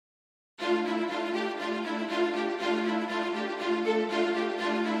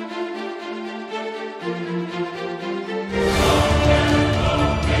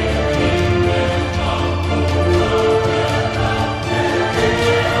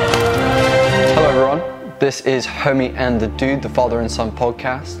This is Homie and the Dude, the father and son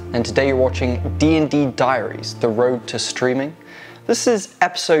podcast, and today you're watching D&D Diaries, The Road to Streaming. This is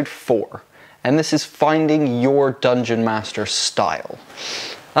episode 4, and this is finding your Dungeon Master style.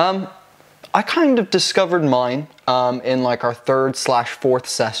 I kind of discovered mine in like our 3rd/4th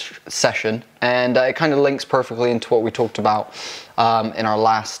session, and it kind of links perfectly into what we talked about in our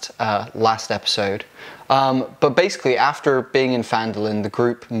last episode. But basically, after being in Phandalin, the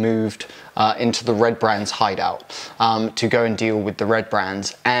group moved into the Red Brands hideout to go and deal with the Red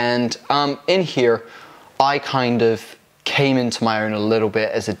Brands. And in here, I kind of came into my own a little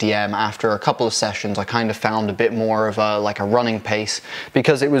bit as a DM. After a couple of sessions, I kind of found a bit more of a running pace,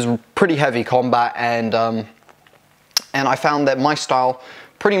 because it was pretty heavy combat, and I found that my style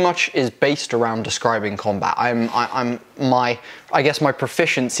pretty much is based around describing combat. I guess my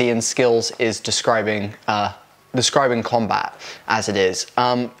proficiency in skills is describing combat as it is.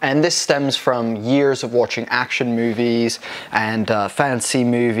 And this stems from years of watching action movies and fantasy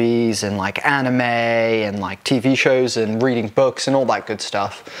movies and like anime and like TV shows and reading books and all that good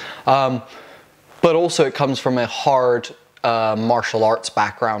stuff. But also it comes from a hard martial arts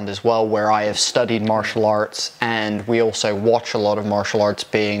background as well, where I have studied martial arts, and we also watch a lot of martial arts,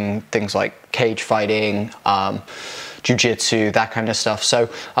 being things like cage fighting, jiu-jitsu, that kind of stuff. So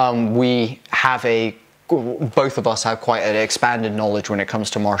both of us have quite an expanded knowledge when it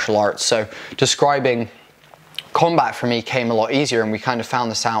comes to martial arts. So describing combat for me came a lot easier, and we kind of found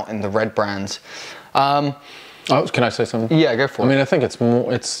this out in the Red Brands. Can I say something? Yeah, go for it. I mean, I think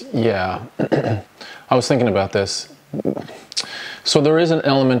yeah. I was thinking about this. So there is an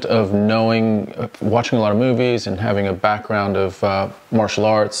element of watching a lot of movies and having a background of martial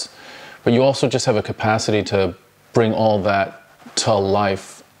arts, but you also just have a capacity to bring all that to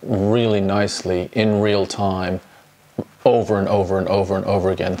life really nicely in real time, over and over and over and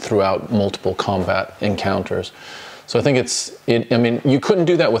over again throughout multiple combat encounters. So I think I mean, you couldn't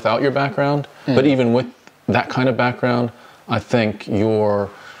do that without your background, but even with that kind of background, I think your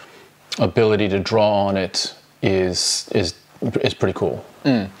ability to draw on it is pretty cool.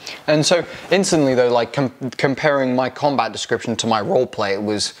 And so instantly though, like comparing my combat description to my roleplay, it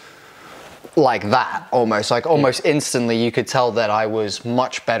was like that almost instantly you could tell that I was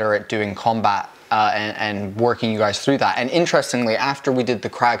much better at doing combat and working you guys through that. And interestingly, after we did the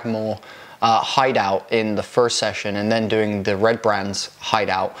Cragmaw hideout in the first session and then doing the Red Brands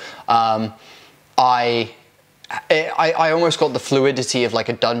hideout, I almost got the fluidity of like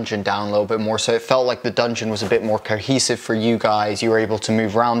a dungeon down a little bit more, so it felt like the dungeon was a bit more cohesive for you guys. You were able to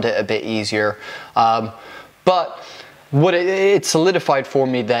move around it a bit easier. But what it solidified for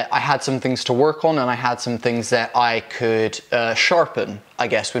me that I had some things to work on, and I had some things that I could sharpen, I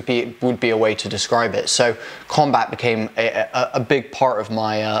guess would be a way to describe it. So combat became a big part of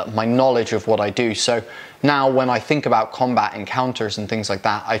my knowledge of what I do. So now when I think about combat encounters and things like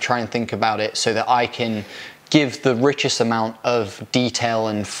that, I try and think about it so that I can give the richest amount of detail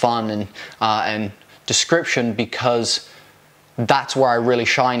and fun and description, because that's where I really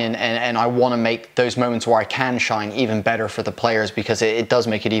shine in, and I want to make those moments where I can shine even better for the players, because it does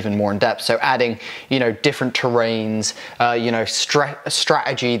make it even more in depth. So adding, different terrains,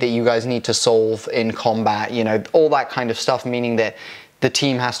 strategy that you guys need to solve in combat, all that kind of stuff, meaning that the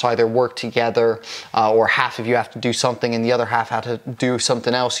team has to either work together or half of you have to do something and the other half have to do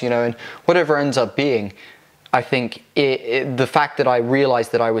something else, and whatever ends up being. I think the fact that I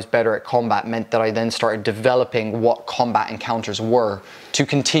realized that I was better at combat meant that I then started developing what combat encounters were, to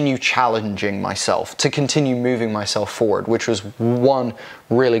continue challenging myself, to continue moving myself forward, which was one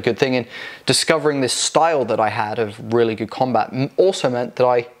really good thing. And discovering this style that I had of really good combat also meant that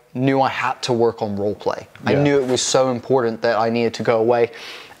I knew I had to work on roleplay. Yeah. I knew it was so important that I needed to go away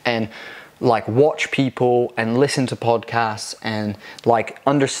and watch people and listen to podcasts and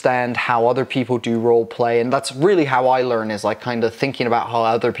understand how other people do role play. And that's really how I learn, is kind of thinking about how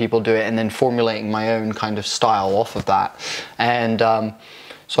other people do it and then formulating my own kind of style off of that. And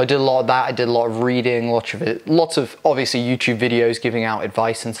so I did a lot of that. I did a lot of reading, lots of obviously YouTube videos giving out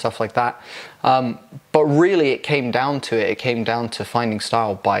advice and stuff like that. But really it came down to finding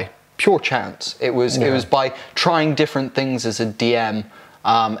style by pure chance. It was by trying different things as a DM,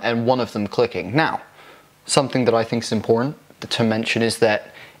 and one of them clicking. Now, something that I think is important to mention is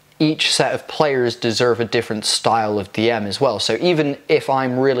that each set of players deserve a different style of DM as well. So even if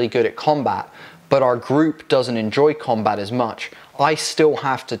I'm really good at combat, but our group doesn't enjoy combat as much, I still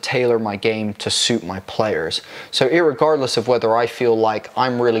have to tailor my game to suit my players. So irregardless of whether I feel like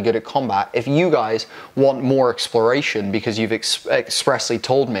I'm really good at combat, if you guys want more exploration because you've expressly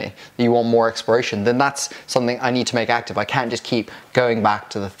told me that you want more exploration, then that's something I need to make active. I can't just keep going back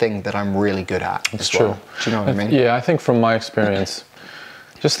to the thing that I'm really good at. That's true. Do you know what I mean? Yeah, I think from my experience,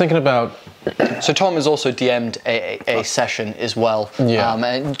 just thinking about... So Tom has also DM'd a session as well. Yeah.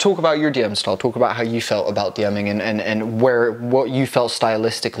 And talk about your DM style. Talk about how you felt about DMing and what you felt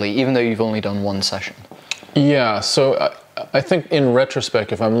stylistically, even though you've only done one session. Yeah, so I think in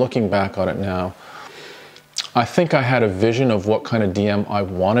retrospect, if I'm looking back on it now, I think I had a vision of what kind of DM I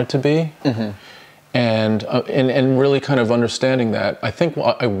wanted to be. Mm-hmm. And really kind of understanding that, I think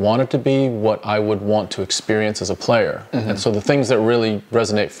I wanted to be what I would want to experience as a player. Mm-hmm. And so the things that really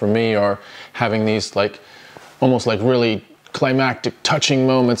resonate for me are having these like, almost like really climactic, touching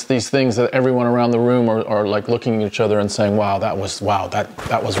moments, these things that everyone around the room are like looking at each other and saying, that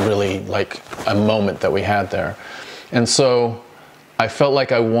was really like a moment that we had there. And so I felt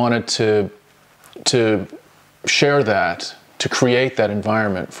like I wanted to share that, to create that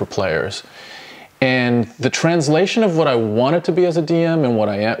environment for players. And the translation of what I wanted to be as a DM and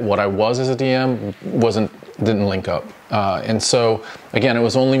what I was as a DM didn't link up. And so again, it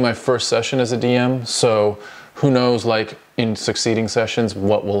was only my first session as a DM. So who knows, like in succeeding sessions,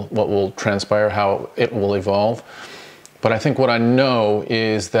 what will transpire, how it will evolve. But I think what I know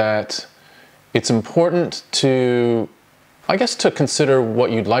is that it's important to, I guess, to consider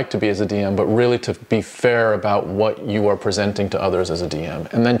what you'd like to be as a DM, but really to be fair about what you are presenting to others as a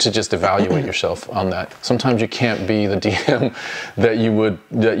DM, and then to just evaluate yourself on that. Sometimes you can't be the DM that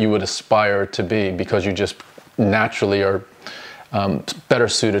you would aspire to be because you just naturally are better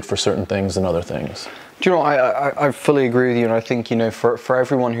suited for certain things than other things. Do you know, I fully agree with you, and I think, you know, for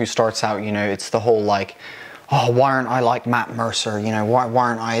everyone who starts out, you know, it's the whole like, oh, why aren't I like Matt Mercer? You know, why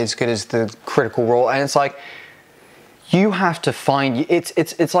aren't I as good as the Critical Role? And it's like, you have to find,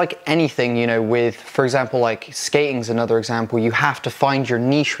 it's like anything, you know, with, for example, like skating's another example. You have to find your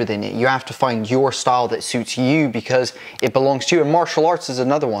niche within it. You have to find your style that suits you because it belongs to you. And martial arts is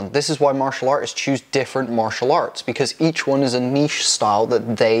another one. This is why martial artists choose different martial arts, because each one is a niche style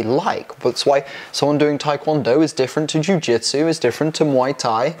that they like. That's why someone doing Taekwondo is different to Jiu-Jitsu, is different to Muay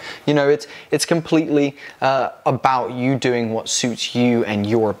Thai. You know, it's completely about you doing what suits you and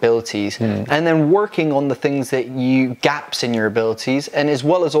your abilities, and then working on the things that gaps in your abilities, and as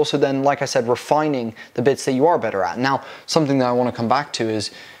well as also then, like I said, refining the bits that you are better at. Now, something that I want to come back to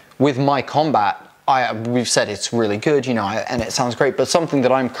is with my combat, we've said it's really good, you know, and it sounds great, but something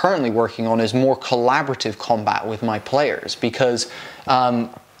that I'm currently working on is more collaborative combat with my players, because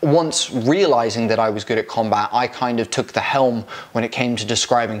once realizing that I was good at combat, I kind of took the helm when it came to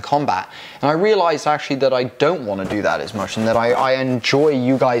describing combat. And I realized actually that I don't want to do that as much, and that I enjoy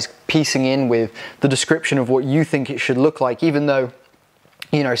you guys piecing in with the description of what you think it should look like, even though,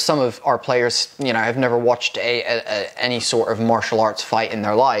 you know, some of our players, you know, have never watched any sort of martial arts fight in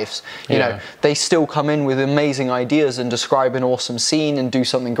their lives. You know, they still come in with amazing ideas and describe an awesome scene and do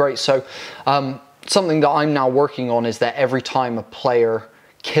something great. So something that I'm now working on is that every time a player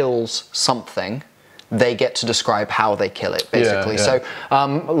kills something, they get to describe how they kill it, basically. So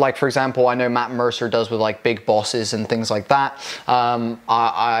like, for example, I know Matt Mercer does with like big bosses and things like that.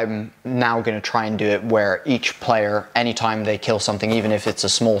 I'm now going to try and do it where each player, anytime they kill something, even if it's a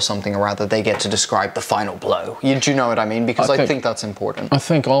small something, or rather, they get to describe the final blow. Do you know what I mean? Because I think that's important. I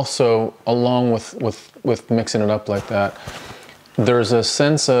think also, along with mixing it up like that, there's a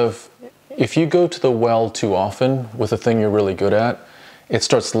sense of, if you go to the well too often with a thing you're really good at, it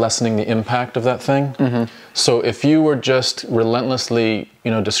starts lessening the impact of that thing. Mm-hmm. So if you were just relentlessly,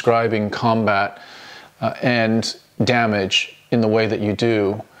 you know, describing combat and damage in the way that you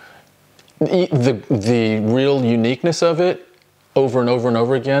do, the real uniqueness of it over and over and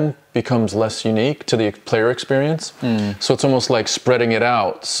over again becomes less unique to the player experience. So it's almost like spreading it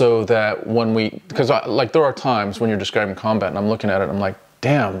out so that when because like there are times when you're describing combat and I'm looking at it, I'm like,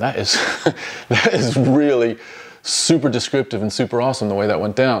 damn, that is that is really super descriptive and super awesome the way that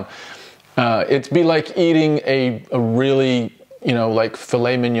went down. It'd be like eating a really, you know, like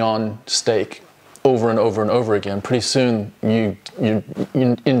filet mignon steak over and over and over again. Pretty soon you're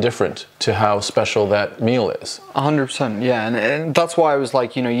indifferent to how special that meal is. 100%, yeah, and that's why I was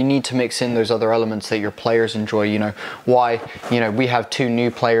like, you know, you need to mix in those other elements that your players enjoy. You know, why, you know, we have 2 new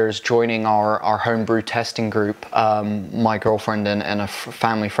players joining our homebrew testing group, my girlfriend and a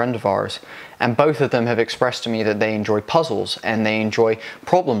family friend of ours. And both of them have expressed to me that they enjoy puzzles and they enjoy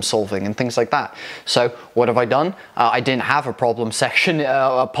problem solving and things like that. So what have I done? I didn't have a problem section,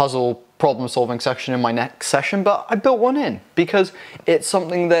 a puzzle problem solving section in my next session, but I built one in because it's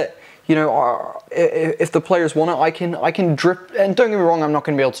something that, you know, if the players want it, I can drip. And don't get me wrong, I'm not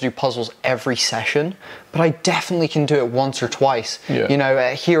going to be able to do puzzles every session, but I definitely can do it once or twice. Yeah. You know,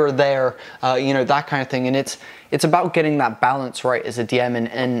 here or there, you know, that kind of thing. And it's about getting that balance right as a DM,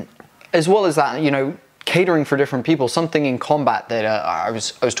 and as well as that, you know, catering for different people. Something in combat that I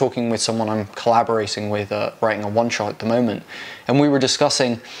was talking with someone I'm collaborating with, writing a one-shot at the moment, and we were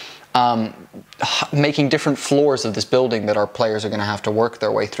discussing making different floors of this building that our players are going to have to work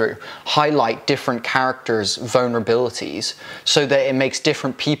their way through, highlight different characters' vulnerabilities so that it makes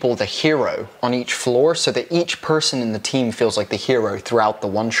different people the hero on each floor, so that each person in the team feels like the hero throughout the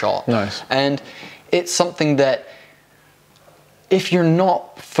one-shot. Nice. And it's something that, if you're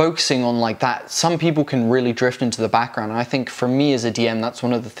not focusing on like that, some people can really drift into the background. And I think for me as a DM, that's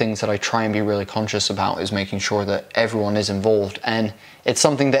one of the things that I try and be really conscious about, is making sure that everyone is involved. And it's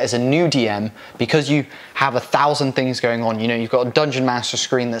something that as a new DM, because you have 1,000 things going on, you know, you've got a Dungeon Master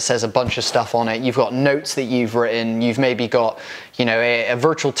screen that says a bunch of stuff on it, you've got notes that you've written, you've maybe got, you know, a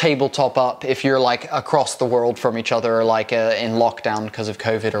virtual tabletop up if you're like across the world from each other, or like in lockdown because of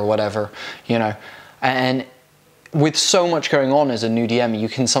COVID or whatever, you know. And with so much going on as a new DM, you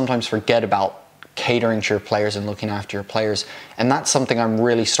can sometimes forget about catering to your players and looking after your players. And that's something I'm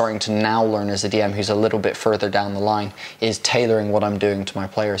really starting to now learn as a DM who's a little bit further down the line, is tailoring what I'm doing to my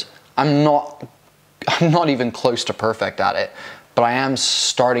players. I'm not even close to perfect at it, but I am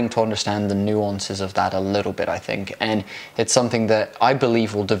starting to understand the nuances of that a little bit, I think. And it's something that I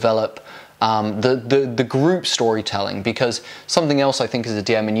believe will develop the group storytelling, because something else I think as a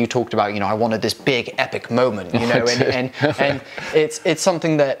DM, and you talked about, you know, I wanted this big epic moment, you know, and it's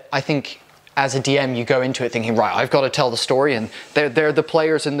something that I think as a DM you go into it thinking, right, I've got to tell the story, and they're the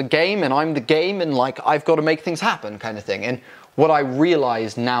players in the game, and I'm the game, and like I've got to make things happen, kind of thing. And what I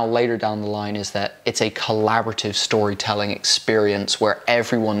realize now later down the line is that it's a collaborative storytelling experience where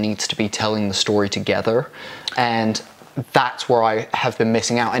everyone needs to be telling the story together, and that's where I have been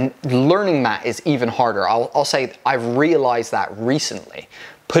missing out. And learning that is even harder. I'll say I've realized that recently.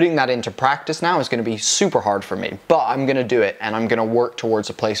 Putting that into practice now is going to be super hard for me, but I'm going to do it, and I'm going to work towards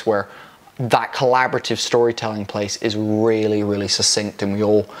a place where that collaborative storytelling place is really, really succinct, and we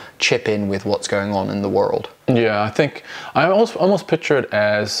all chip in with what's going on in the world. Yeah, I think I almost picture it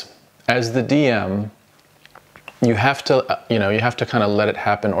as the DM, you have to kind of let it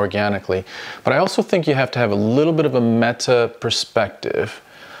happen organically. But I also think you have to have a little bit of a meta perspective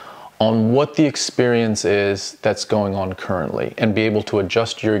on what the experience is that's going on currently, and be able to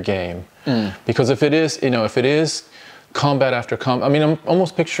adjust your game. Because if it is combat after combat, I mean, I'm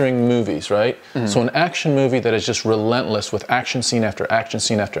almost picturing movies, right? So an action movie that is just relentless with action scene after action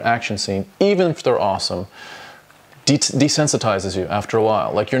scene after action scene, even if they're awesome, desensitizes you after a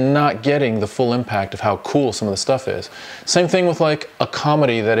while. Like, you're not getting the full impact of how cool some of the stuff is. Same thing with like a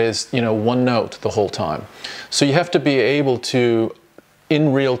comedy that is, you know, one note the whole time. So you have to be able to,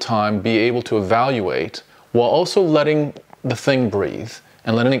 in real time, be able to evaluate while also letting the thing breathe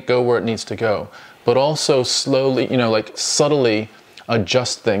and letting it go where it needs to go, but also slowly, you know, like subtly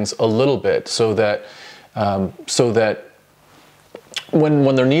adjust things a little bit so that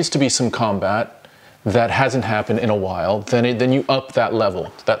when there needs to be some combat that hasn't happened in a while, then you up that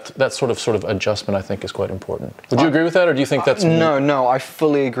level. That sort of adjustment, I think, is quite important. Would you agree with that, or do you think that's... No, I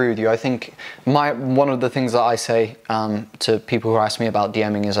fully agree with you. I think one of the things that I say to people who ask me about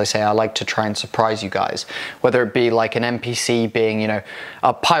DMing is I say I like to try and surprise you guys, whether it be like an NPC being, you know,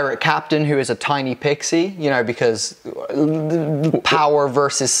 a pirate captain who is a tiny pixie, you know, because power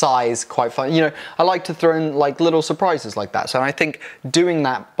versus size, quite fun. You know, I like to throw in like little surprises like that. So I think doing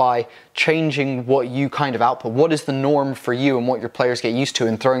that by changing what you kind of output, what is the norm for you and what your players get used to,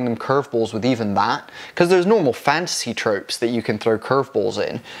 and throwing them curveballs with even that, because there's normal fantasy tropes that you can throw curveballs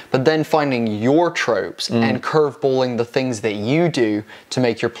in, but then finding your tropes and curveballing the things that you do to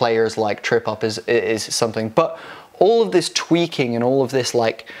make your players like trip up is something. But all of this tweaking and all of this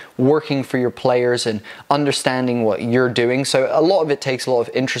like working for your players and understanding what you're doing. So a lot of it takes a lot of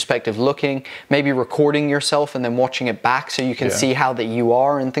introspective looking, maybe recording yourself and then watching it back so you can see how that you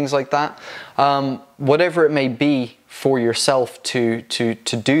are and things like that. Whatever it may be for yourself to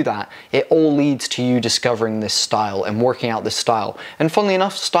do that, it all leads to you discovering this style and working out this style. And funnily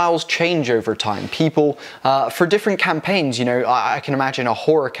enough, styles change over time. People, for different campaigns, you know, I can imagine a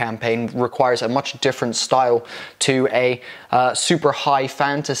horror campaign requires a much different style to a super high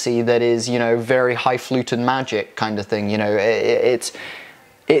fantasy that is, you know, very high-fluted magic kind of thing. You know,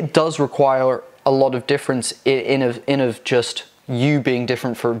 it does require a lot of difference in of just you being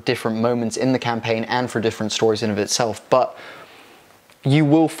different for different moments in the campaign and for different stories in of itself. But you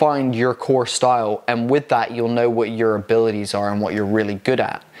will find your core style, and with that you'll know what your abilities are and what you're really good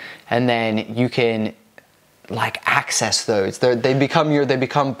at, and then you can like access those. They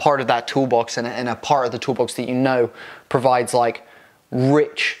become part of that toolbox, and a part of the toolbox that you know provides like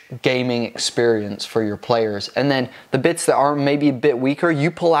rich gaming experience for your players. And then the bits that are maybe a bit weaker, you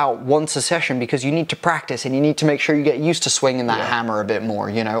pull out once a session because you need to practice and you need to make sure you get used to swinging that hammer a bit more,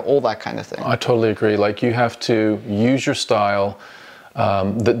 you know, all that kind of thing. I totally agree. Like, you have to use your style,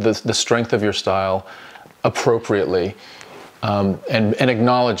 the strength of your style appropriately, and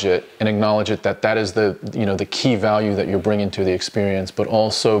acknowledge it, that is the, you know, the key value that you're bringing to the experience, but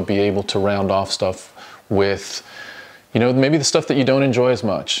also be able to round off stuff with, you know, maybe the stuff that you don't enjoy as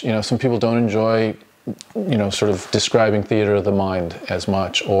much. You know, some people don't enjoy, you know, sort of describing theater of the mind as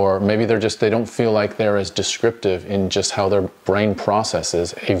much, or maybe they don't feel like they're as descriptive in just how their brain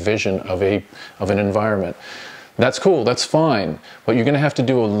processes a vision of an environment. That's cool, that's fine, but you're going to have to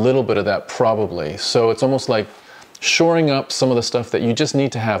do a little bit of that probably. So it's almost like shoring up some of the stuff that you just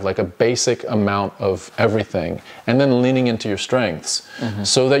need to have, like a basic amount of everything, and then leaning into your strengths,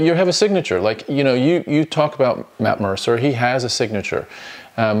 so that you have a signature. Like, you know, you talk about Matt Mercer, he has a signature.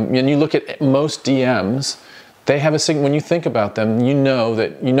 And you look at most DMs, they have a signature. When you think about them, you know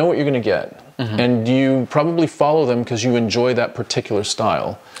what you're going to get. And you probably follow them because you enjoy that particular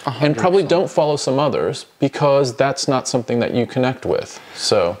style. 100%. And probably don't follow some others because that's not something that you connect with.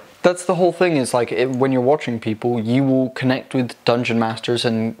 So that's the whole thing, is like when you're watching people, you will connect with dungeon masters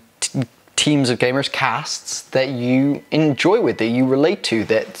and teams of gamers, casts that you enjoy with, that you relate to,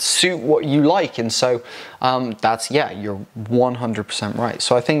 that suit what you like. And so you're 100% right.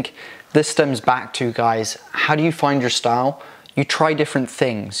 So I think this stems back to, guys, how do you find your style? You try different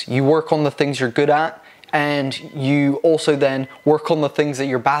things. You work on the things you're good at, and you also then work on the things that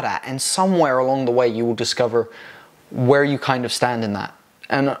you're bad at. And somewhere along the way, you will discover where you kind of stand in that.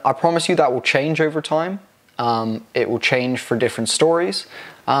 And I promise you that will change over time. It will change for different stories.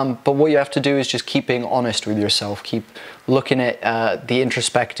 But what you have to do is just keep being honest with yourself. Keep looking at the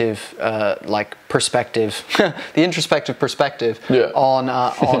introspective perspective, the introspective perspective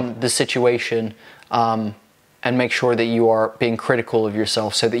on the situation, and make sure that you are being critical of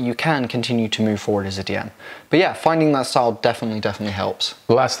yourself so that you can continue to move forward as a DM. But yeah, finding that style definitely helps.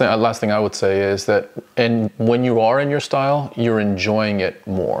 The last thing I would say is that, when you are in your style, you're enjoying it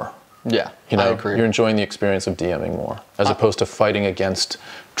more. Yeah, you know, I agree. You're enjoying the experience of DMing more, as opposed to fighting against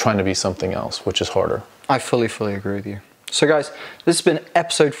trying to be something else, which is harder. I fully agree with you. So guys, this has been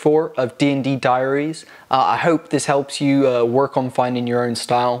episode 4 of D&D Diaries. I hope this helps you work on finding your own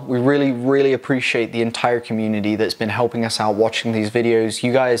style. We really appreciate the entire community that's been helping us out watching these videos.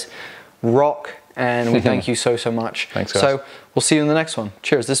 You guys rock, and we thank you so much. Thanks, guys. So we'll see you in the next one.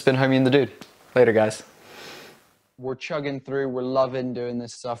 Cheers. This has been Homie and the Dude. Later, guys. We're chugging through. We're loving doing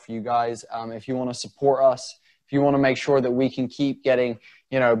this stuff for you guys. If you want to support us, if you want to make sure that we can keep getting,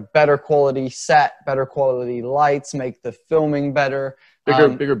 you know, better quality set, better quality lights, make the filming better.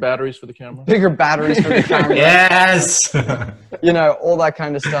 Bigger batteries for the camera. Bigger batteries for the camera. Yes! You know, all that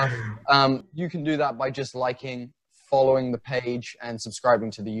kind of stuff. You can do that by just liking, following the page, and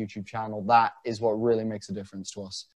subscribing to the YouTube channel. That is what really makes a difference to us.